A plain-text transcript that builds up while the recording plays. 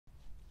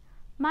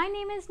My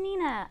name is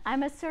Nina.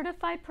 I'm a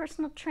certified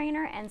personal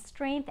trainer and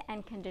strength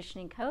and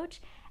conditioning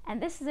coach,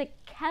 and this is a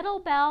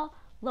kettlebell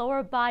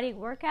lower body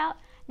workout.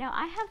 Now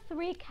I have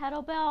 3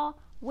 kettlebell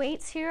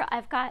weights here.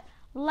 I've got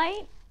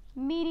light,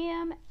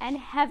 medium, and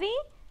heavy.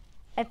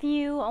 If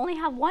you only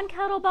have 1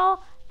 kettlebell,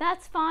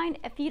 that's fine.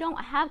 If you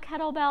don't have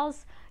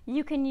kettlebells,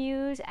 you can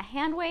use a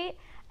hand weight,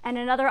 and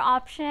another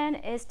option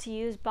is to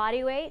use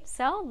body weight.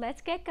 So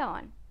let's get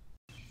going.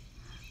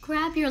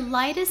 Grab your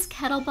lightest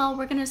kettlebell.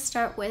 We're going to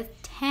start with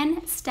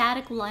 10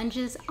 static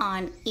lunges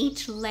on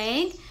each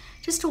leg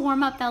just to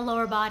warm up that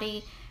lower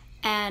body.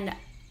 And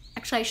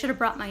actually I should have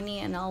brought my knee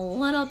in a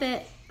little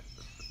bit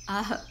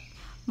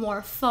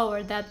more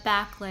forward, that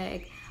back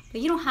leg.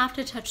 But you don't have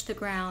to touch the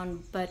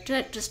ground, but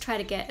just try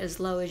to get as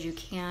low as you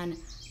can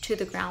to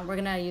the ground. We're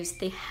going to use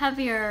the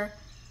heavier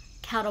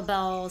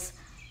kettlebells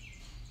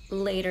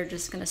later.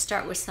 Just going to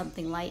start with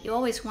something light. You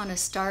always want to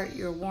start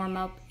your warm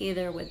up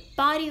either with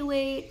body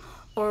weight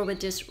or with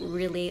just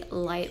really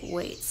light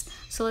weights.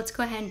 So let's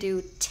go ahead and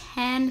do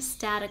 10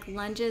 static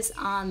lunges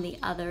on the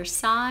other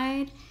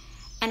side.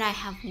 And I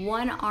have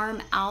one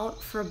arm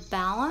out for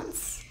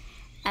balance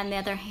and the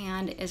other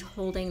hand is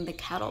holding the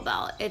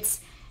kettlebell. It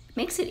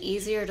makes it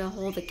easier to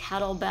hold the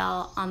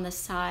kettlebell on the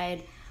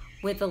side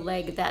with the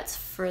leg that's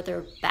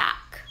further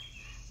back.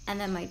 And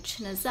then my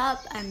chin is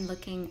up, I'm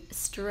looking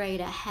straight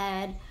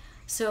ahead.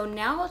 So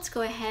now let's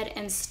go ahead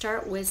and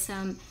start with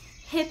some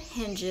hip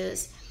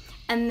hinges.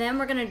 And then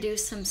we're gonna do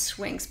some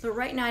swings. But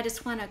right now I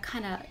just wanna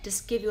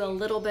just give you a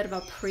little bit of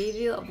a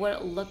preview of what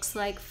it looks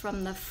like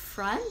from the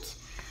front.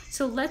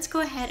 So let's go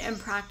ahead and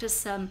practice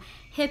some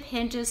hip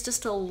hinges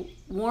just to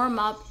warm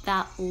up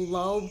that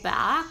low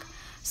back.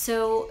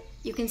 So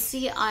you can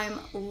see I'm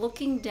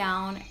looking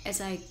down as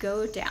I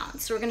go down.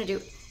 So we're gonna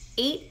do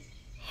 8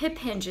 hip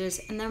hinges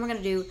and then we're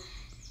gonna do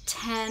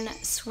 10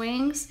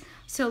 swings.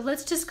 So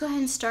let's just go ahead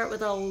and start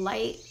with a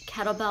light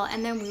kettlebell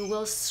and then we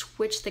will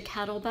switch the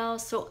kettlebell.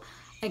 So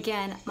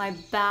again, my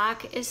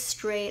back is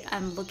straight.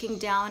 I'm looking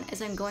down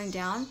as I'm going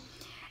down.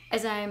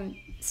 As I'm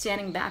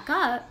standing back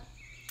up,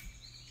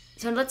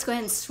 so let's go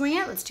ahead and swing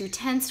it. Let's do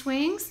 10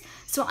 swings.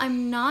 So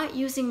I'm not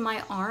using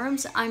my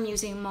arms, I'm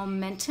using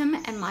momentum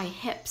and my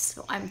hips.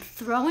 So I'm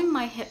throwing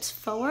my hips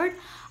forward.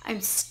 I'm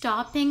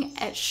stopping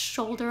at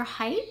shoulder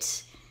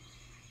height.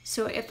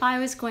 So if I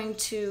was going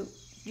to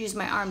use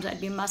my arms, I'd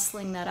be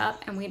muscling that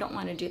up and we don't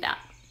want to do that.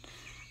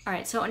 All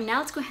right, so now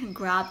let's go ahead and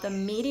grab the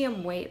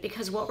medium weight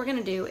because what we're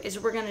gonna do is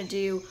we're gonna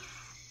do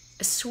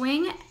a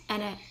swing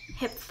and a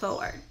hip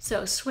forward.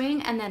 So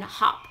swing and then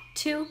hop,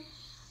 2,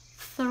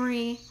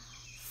 3,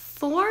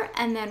 4,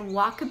 and then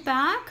walk it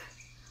back,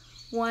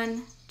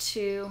 1,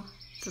 2,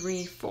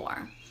 3,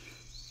 4.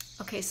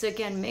 Okay, so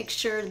again, make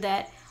sure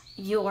that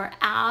your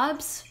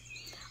abs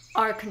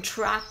are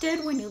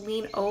contracted when you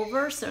lean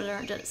over so they're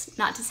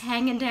not just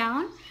hanging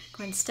down.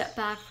 Go ahead and step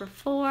back for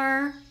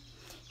 4.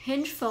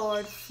 Hinge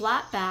forward,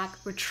 flat back,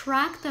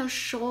 retract those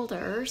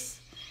shoulders.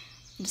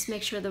 And just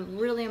make sure the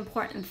really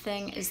important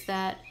thing is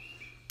that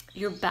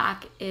your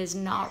back is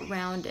not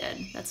rounded.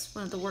 That's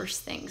one of the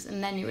worst things.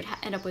 And then you would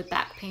end up with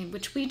back pain,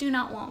 which we do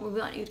not want. We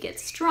want you to get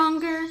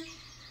stronger.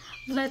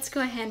 Let's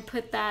go ahead and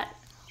put that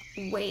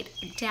weight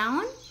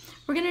down.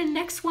 We're gonna,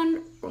 next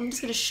one, I'm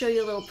just gonna show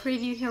you a little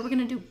preview here. We're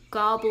gonna do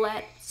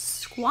goblet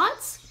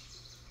squats.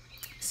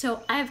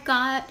 So I've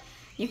got,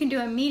 you can do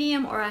a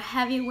medium or a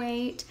heavy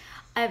weight.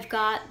 I've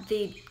got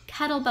the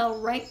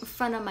kettlebell right in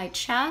front of my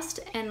chest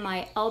and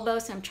my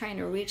elbows. I'm trying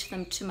to reach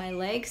them to my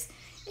legs.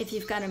 If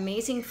you've got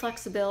amazing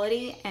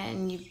flexibility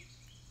and you've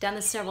done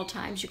this several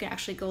times, you can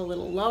actually go a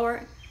little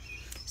lower.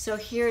 So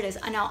here it is.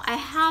 Now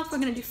we're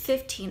gonna do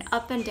 15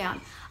 up and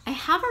down. I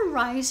have a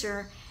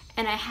riser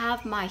and I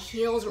have my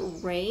heels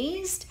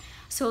raised.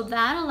 So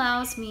that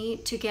allows me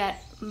to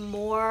get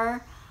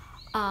more,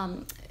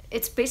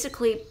 it's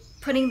basically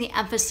putting the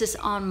emphasis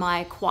on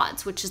my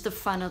quads, which is the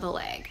front of the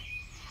leg.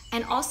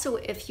 And also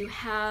if you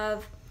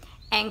have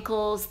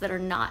ankles that are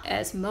not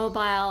as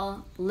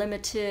mobile,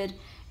 limited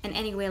in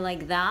any way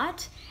like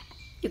that,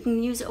 you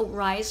can use a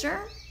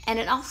riser and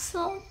it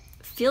also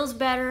feels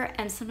better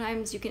and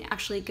sometimes you can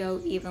actually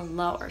go even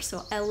lower.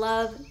 So I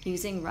love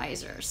using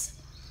risers.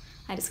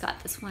 I just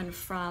got this one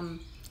from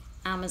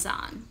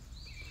Amazon.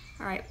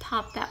 All right,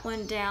 pop that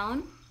one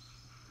down.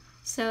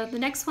 So the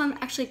next one,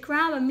 actually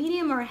grab a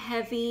medium or a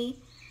heavy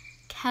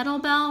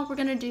kettlebell. We're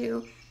gonna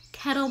do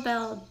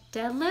kettlebell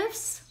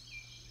deadlifts.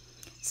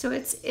 So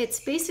it's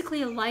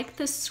basically like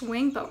the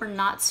swing, but we're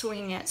not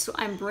swinging it. So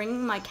I'm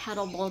bringing my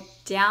kettlebell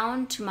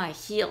down to my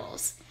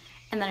heels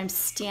and then I'm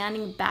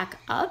standing back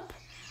up.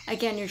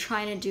 Again, you're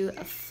trying to do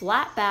a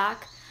flat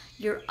back,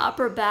 your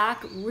upper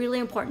back, really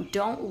important.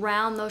 Don't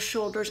round those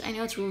shoulders. I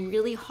know it's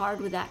really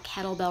hard with that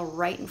kettlebell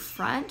right in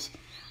front,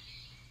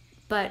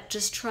 but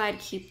just try to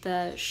keep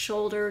the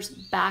shoulders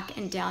back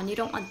and down. You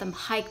don't want them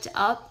hiked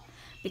up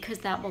because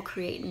that will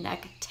create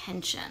neck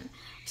tension.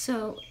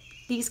 So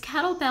these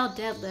kettlebell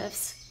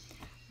deadlifts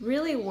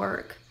really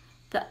work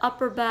the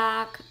upper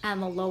back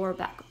and the lower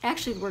back. It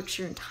actually works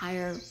your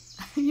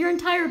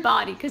entire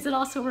body because it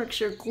also works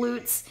your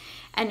glutes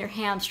and your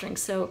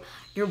hamstrings. So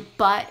your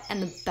butt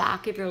and the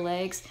back of your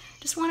legs.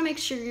 Just want to make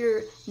sure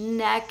your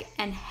neck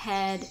and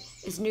head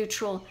is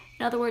neutral.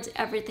 In other words,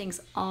 everything's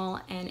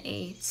all in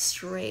a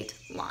straight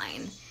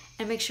line.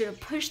 And make sure to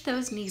push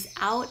those knees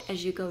out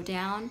as you go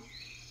down.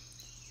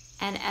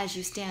 And as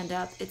you stand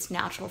up, it's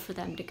natural for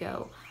them to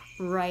go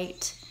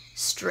right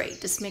straight.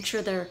 Just make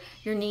sure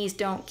your knees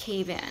don't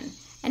cave in.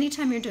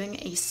 Anytime you're doing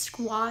a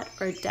squat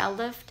or a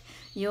deadlift,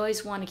 you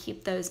always want to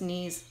keep those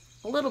knees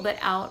a little bit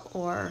out,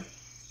 or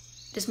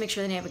just make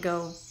sure they never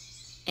go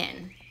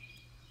in.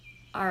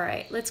 All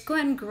right, let's go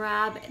ahead and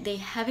grab the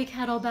heavy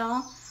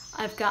kettlebell.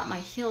 I've got my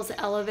heels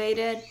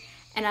elevated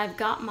and I've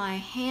got my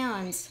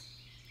hands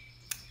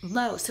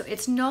low. So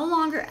it's no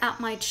longer at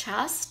my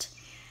chest,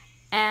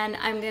 and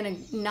I'm gonna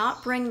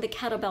not bring the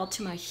kettlebell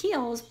to my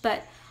heels,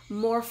 but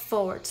more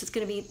forward. So it's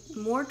gonna be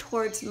more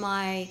towards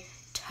my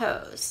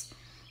toes.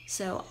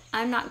 So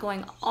I'm not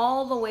going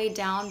all the way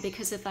down,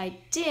 because if I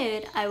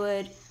did, I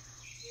would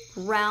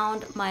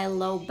round my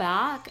low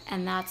back,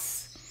 and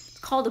it's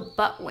called a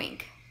butt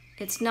wink.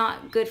 It's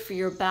not good for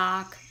your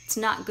back, it's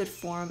not good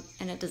form,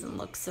 and it doesn't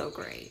look so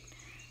great.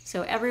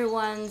 So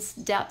everyone's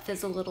depth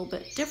is a little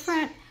bit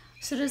different,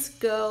 so just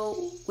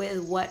go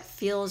with what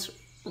feels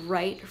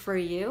right for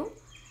you.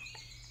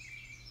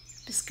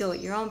 Just go at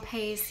your own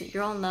pace, at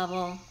your own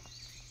level.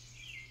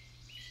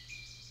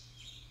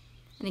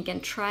 And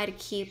again, try to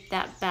keep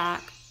that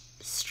back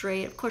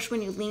straight. Of course,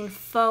 when you lean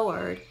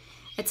forward,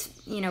 it's,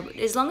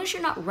 as long as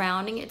you're not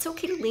rounding, it's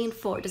okay to lean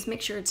forward. Just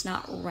make sure it's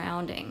not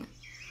rounding.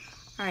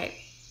 All right,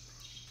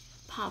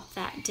 pop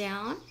that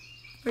down,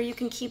 or you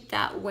can keep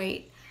that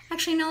weight.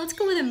 Actually, no, let's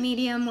go with a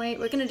medium weight.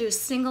 We're gonna do a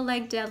single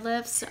leg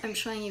deadlift. So I'm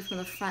showing you from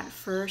the front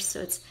first.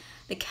 So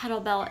the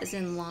kettlebell is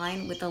in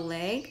line with the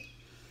leg.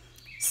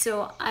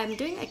 So I'm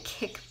doing a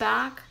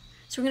kickback.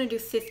 So we're gonna do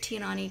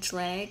 15 on each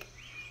leg.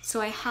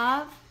 So I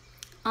have,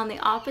 on the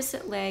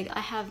opposite leg, I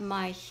have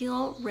my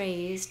heel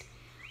raised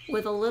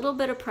with a little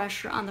bit of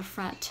pressure on the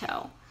front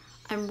toe.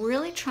 I'm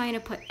really trying to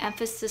put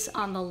emphasis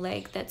on the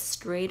leg that's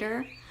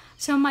straighter.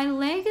 So my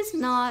leg is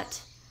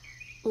not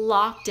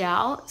locked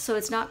out, so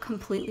it's not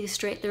completely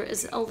straight. There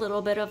is a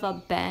little bit of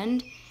a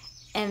bend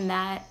in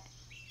that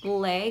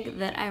leg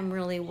that I'm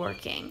really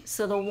working.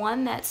 So the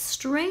one that's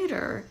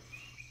straighter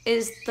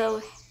is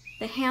the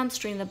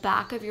hamstring, the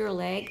back of your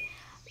leg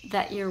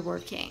that you're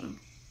working.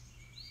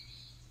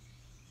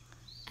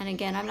 And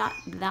again, I'm not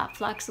that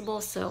flexible,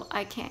 so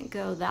I can't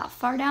go that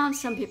far down.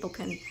 Some people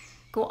can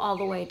go all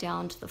the way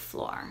down to the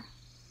floor.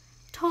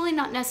 Totally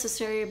not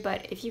necessary,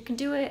 but if you can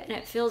do it and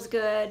it feels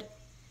good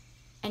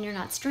and you're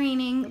not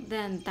straining,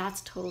 then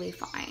that's totally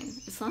fine.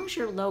 As long as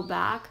your low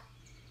back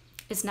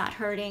is not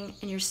hurting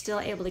and you're still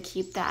able to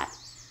keep that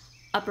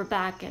upper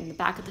back and the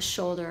back of the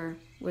shoulder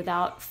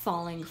without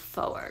falling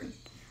forward.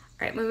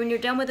 All right, when you're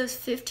done with those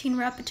 15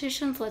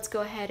 repetitions, let's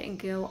go ahead and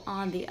go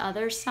on the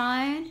other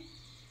side.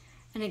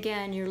 And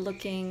again, you're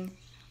looking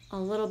a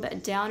little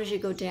bit down as you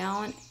go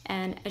down,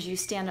 and as you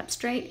stand up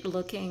straight, you're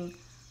looking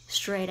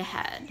straight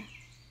ahead.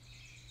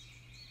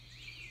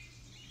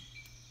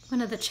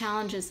 One of the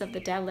challenges of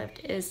the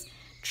deadlift is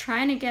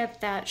trying to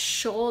get that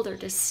shoulder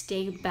to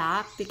stay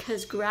back,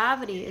 because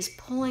gravity is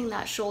pulling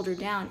that shoulder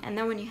down. And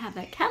then when you have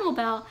that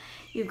kettlebell,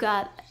 you've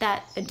got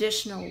that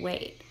additional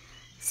weight.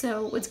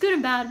 So what's good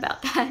and bad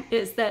about that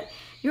is that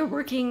you're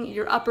working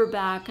your upper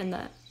back and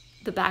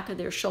the back of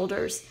their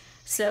shoulders.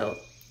 So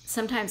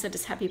sometimes I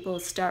just have people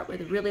start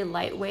with really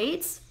light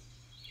weights,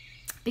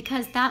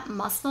 because that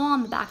muscle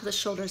on the back of the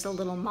shoulder is a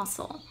little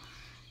muscle.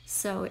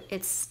 So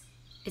it's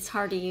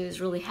hard to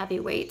use really heavy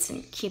weights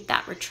and keep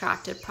that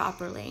retracted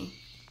properly.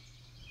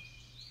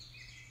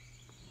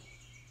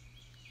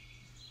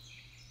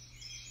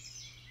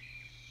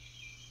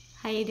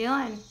 How you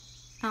doing?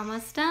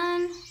 Almost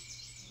done.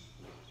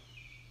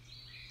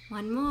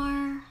 One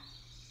more.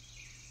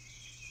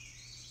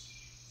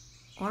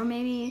 Or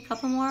maybe a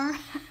couple more.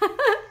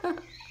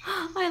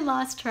 I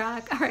lost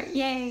track. All right,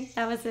 yay,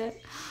 that was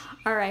it.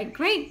 All right,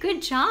 great,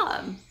 good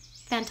job.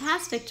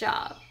 Fantastic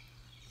job.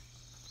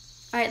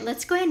 All right,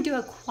 let's go ahead and do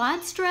a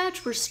quad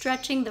stretch. We're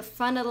stretching the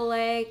front of the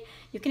leg.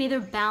 You can either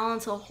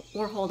balance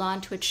or hold on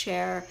to a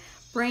chair.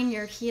 Bring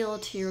your heel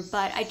to your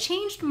butt. I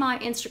changed my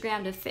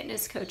Instagram to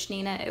Fitness Coach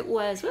Nina. It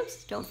was,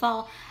 whoops, don't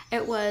fall.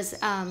 It was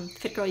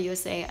Fit Girl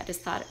USA. I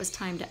just thought it was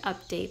time to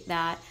update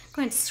that.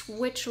 Go ahead and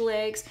switch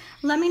legs.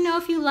 Let me know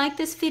if you like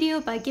this video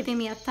by giving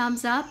me a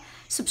thumbs up.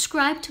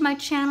 Subscribe to my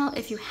channel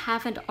if you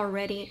haven't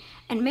already,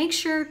 and make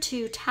sure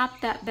to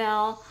tap that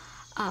bell.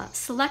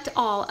 Select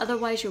all,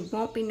 otherwise you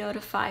won't be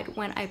notified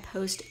when I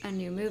post a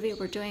new movie.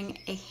 We're doing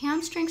a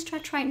hamstring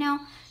stretch right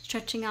now,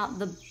 stretching out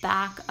the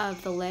back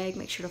of the leg.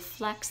 Make sure to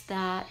flex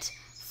that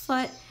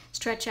foot,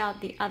 stretch out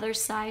the other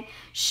side.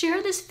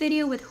 Share this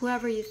video with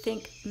whoever you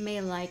think may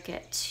like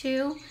it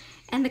too.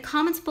 And the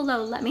comments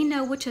below, let me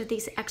know which of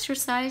these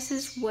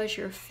exercises was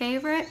your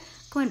favorite.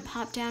 Go ahead and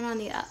pop down on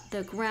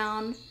the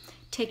ground.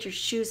 Take your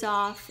shoes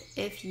off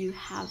if you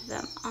have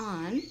them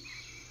on.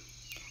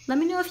 Let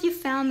me know if you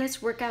found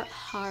this workout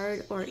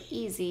hard or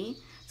easy.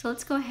 So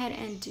let's go ahead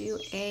and do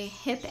a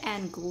hip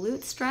and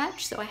glute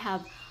stretch. So I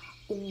have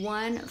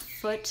 1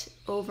 foot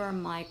over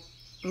my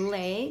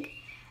leg,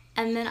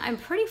 and then I'm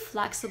pretty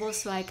flexible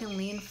so I can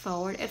lean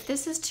forward. If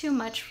this is too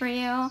much for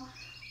you,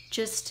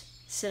 just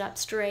sit up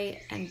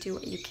straight and do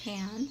what you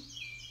can.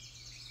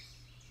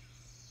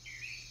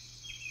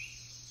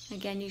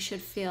 Again, you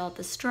should feel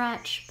the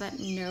stretch, but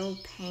no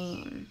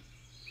pain.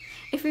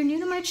 If you're new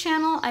to my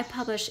channel, I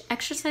publish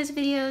exercise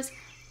videos,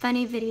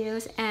 funny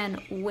videos,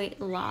 and weight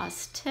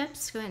loss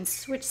tips. Go ahead and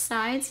switch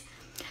sides.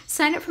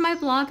 Sign up for my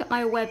blog at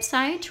my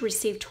website to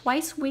receive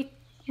twice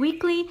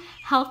weekly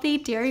healthy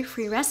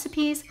dairy-free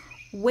recipes,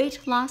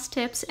 weight loss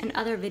tips, and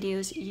other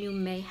videos you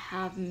may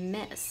have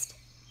missed.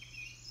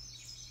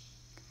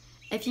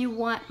 If you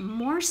want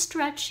more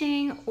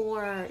stretching,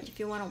 or if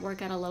you want to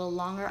work out a little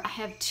longer, I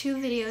have 2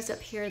 videos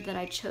up here that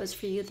I chose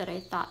for you that I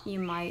thought you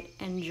might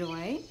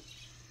enjoy.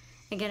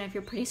 Again, if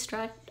you're pretty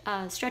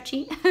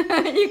stretchy,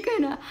 you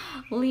can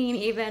lean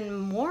even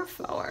more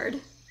forward.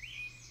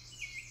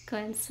 Go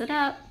ahead and sit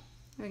up.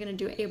 We're going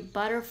to do a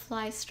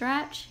butterfly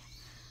stretch.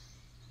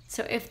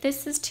 So if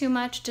this is too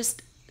much,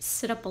 just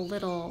sit up a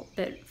little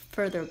bit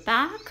further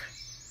back.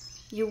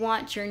 You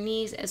want your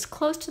knees as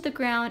close to the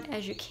ground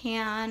as you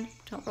can.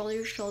 Don't roll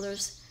your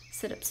shoulders.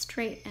 Sit up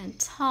straight and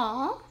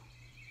tall.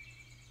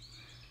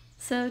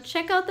 So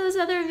check out those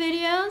other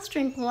videos,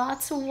 drink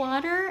lots of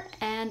water,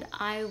 and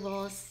I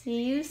will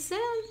see you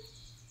soon.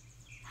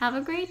 Have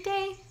a great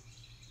day.